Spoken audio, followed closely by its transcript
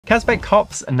Kazbek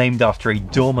hops, named after a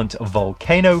dormant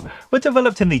volcano, were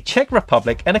developed in the Czech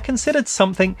Republic and are considered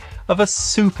something of a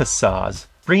Super Saaz,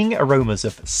 bringing aromas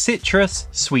of citrus,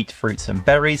 sweet fruits and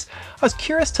berries. I was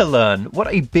curious to learn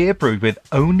what a beer brewed with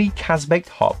only Kazbek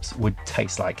hops would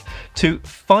taste like. To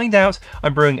find out,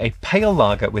 I'm brewing a pale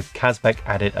lager with Kazbek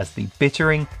added as the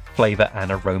bittering, flavour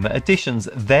and aroma additions.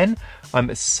 Then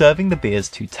I'm serving the beers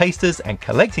to tasters and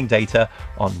collecting data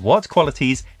on what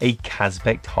qualities a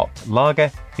Kazbek hopped lager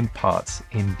imparts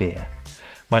in beer.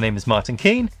 My name is Martin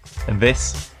Keane and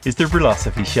this is the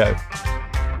Brülosophy Show.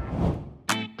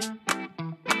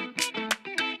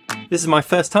 This is my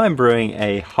first time brewing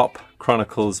a Hop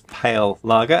Chronicles pale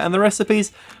lager, and the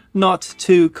recipe's not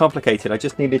too complicated. I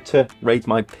just needed to raid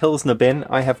my Pilsner bin.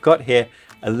 I have got here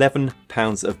 11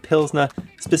 pounds of Pilsner.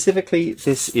 Specifically,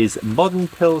 this is modern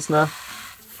Pilsner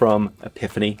from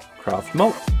Epiphany Craft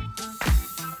Malt.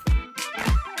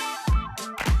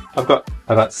 I've got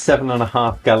about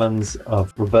 7.5 gallons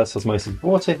of reverse osmosis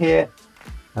water here.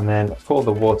 And then for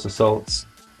the water salts,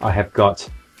 I have got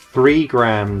 3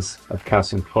 grams of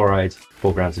calcium chloride,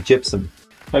 4 grams of gypsum.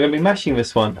 I'm going to be mashing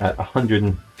this one at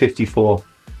 154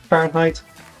 Fahrenheit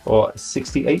or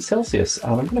 68 Celsius,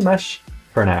 and I'm going to mash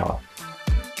for an hour.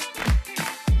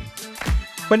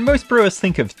 When most brewers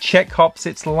think of Czech hops,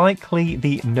 it's likely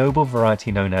the noble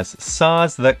variety known as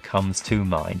Saaz that comes to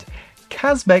mind.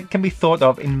 Kazbek can be thought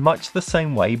of in much the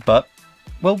same way, but,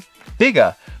 well,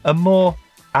 bigger, a more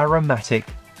aromatic,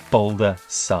 bolder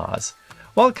Saaz.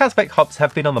 While Kazbek hops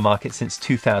have been on the market since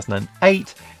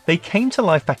 2008, they came to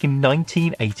life back in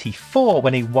 1984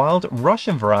 when a wild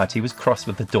Russian variety was crossed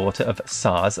with the daughter of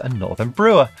Saaz, a northern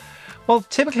brewer. While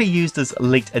typically used as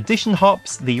late addition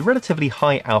hops, the relatively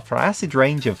high alpha acid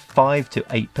range of 5 to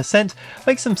 8%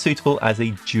 makes them suitable as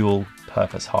a dual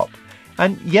purpose hop.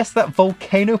 And yes, that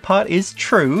volcano part is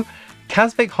true.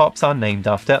 Kazbek hops are named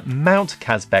after Mount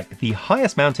Kazbek, the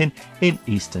highest mountain in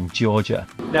eastern Georgia.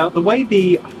 Now, the way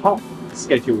the hop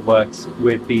schedule works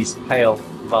with these pale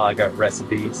lager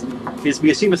recipes is we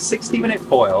assume a 60-minute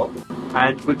boil,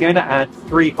 and we're going to add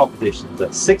 3 hop additions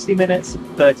at 60 minutes,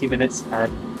 30 minutes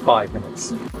and 5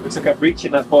 minutes. Looks like I'm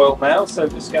reaching that boil now, so I'm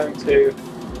just going to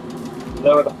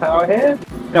lower the power here.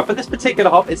 Now for this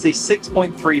particular hop, it's a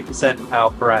 6.3%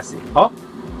 alpha acid hop,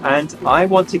 and I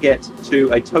want to get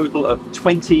to a total of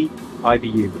 20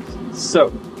 IBUs. So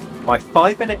my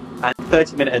 5-minute and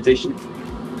 30-minute addition,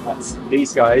 that's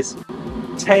these guys,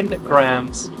 10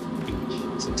 grams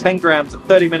each. So 10 grams at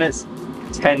 30 minutes,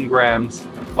 10 grams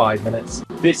at 5 minutes.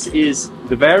 This is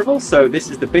the variable, so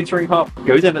this is the bittering hop,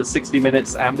 goes in at 60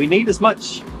 minutes, and we need as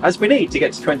much as we need to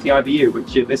get to 20 IBU,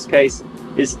 which in this case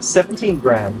is 17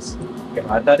 grams. I'm going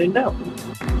to add that in now.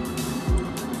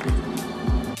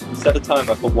 Set a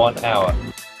timer for 1 hour.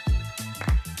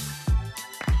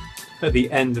 At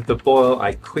the end of the boil,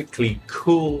 I quickly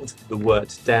cooled the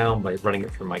wort down by running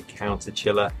it through my counter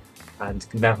chiller, and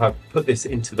now I've put this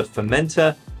into the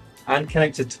fermenter and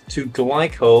connected to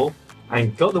glycol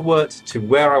and got the wort to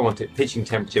where I want it, pitching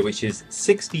temperature, which is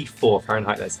 64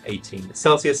 Fahrenheit, that's 18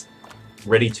 Celsius.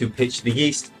 Ready to pitch the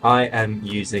yeast. I am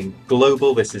using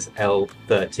Global, this is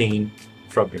L13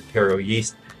 from Imperial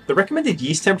Yeast. The recommended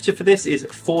yeast temperature for this is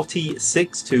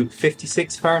 46 to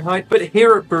 56 Fahrenheit, but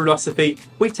here at Brülosophy,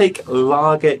 we take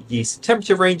lager yeast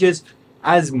temperature ranges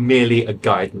as merely a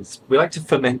guidance. We like to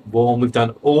ferment warm. We've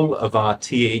done all of our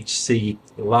THC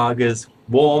lagers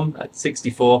warm at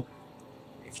 64.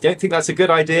 If you don't think that's a good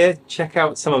idea, check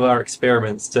out some of our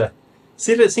experiments to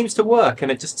see that it seems to work,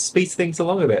 and it just speeds things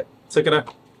along a bit. So I'm going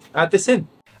to add this in.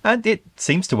 And it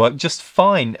seems to work just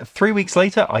fine. 3 weeks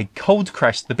later, I cold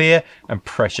crashed the beer and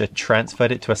pressure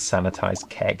transferred it to a sanitized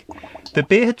keg. The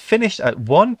beer had finished at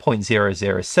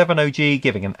 1.007 OG,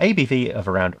 giving an ABV of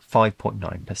around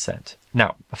 5.9%.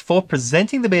 Now, before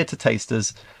presenting the beer to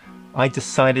tasters, I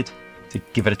decided to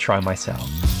give it a try myself.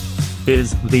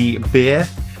 Here's the beer.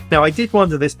 Now, I did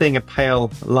wonder, this being a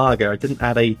pale lager, I didn't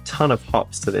add a ton of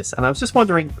hops to this, and I was just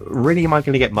wondering, really, am I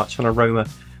going to get much on aroma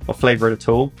or flavour at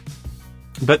all?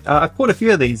 But I've poured a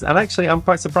few of these, and actually I'm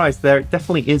quite surprised. There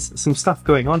definitely is some stuff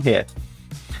going on here.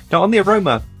 Now on the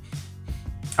aroma,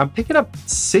 I'm picking up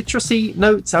citrusy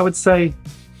notes, I would say.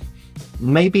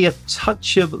 Maybe a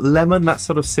touch of lemon, that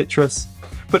sort of citrus,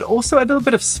 but also a little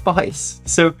bit of spice.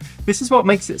 So this is what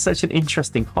makes it such an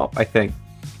interesting hop, I think,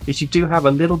 is you do have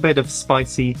a little bit of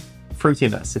spicy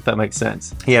fruitiness, if that makes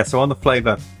sense. Yeah, so on the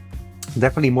flavour,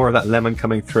 definitely more of that lemon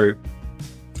coming through.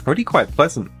 Already quite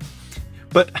pleasant.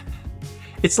 But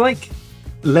it's like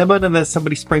lemon and there's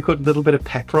somebody sprinkled a little bit of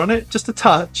pepper on it. Just a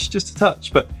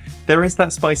touch, but there is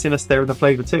that spiciness there in the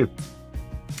flavour too.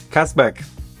 Kazbek,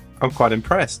 I'm quite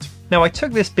impressed. Now I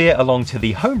took this beer along to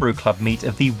the homebrew club meet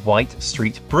of the White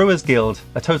Street Brewers Guild.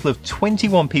 A total of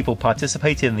 21 people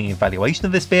participated in the evaluation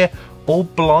of this beer, all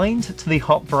blind to the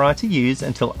hop variety used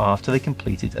until after they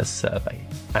completed a survey.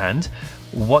 And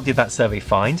what did that survey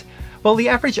find? Well, the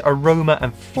average aroma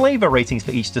and flavour ratings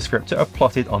for each descriptor are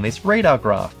plotted on this radar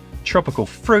graph. Tropical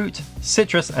fruit,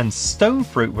 citrus and stone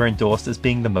fruit were endorsed as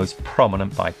being the most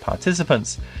prominent by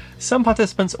participants. Some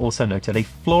participants also noted a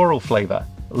floral flavour.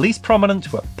 Least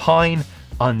prominent were pine,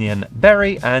 onion,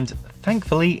 berry and,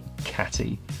 thankfully,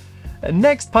 catty.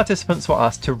 Next, participants were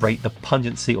asked to rate the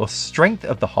pungency or strength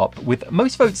of the hop, with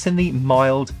most votes in the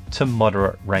mild to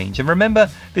moderate range. And remember,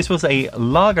 this was a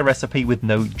lager recipe with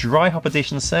no dry hop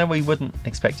additions, so we wouldn't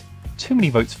expect too many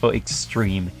votes for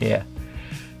extreme here.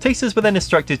 Tasters were then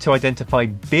instructed to identify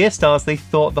beer styles they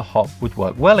thought the hop would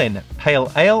work well in.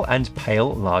 Pale ale and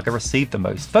pale lager received the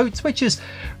most votes, which is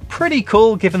pretty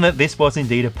cool given that this was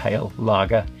indeed a pale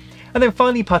lager. And then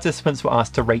finally, participants were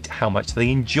asked to rate how much they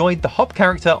enjoyed the hop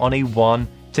character on a 1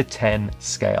 to 10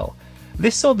 scale.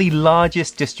 This saw the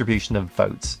largest distribution of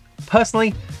votes.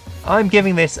 Personally, I'm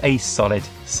giving this a solid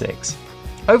 6.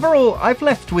 Overall, I've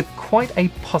left with quite a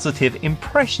positive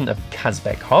impression of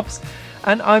Kazbek hops,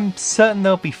 and I'm certain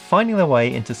they'll be finding their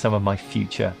way into some of my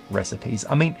future recipes.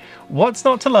 I mean, what's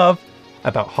not to love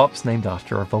about hops named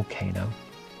after a volcano?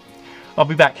 I'll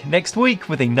be back next week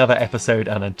with another episode,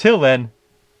 and until then,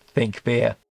 think beer.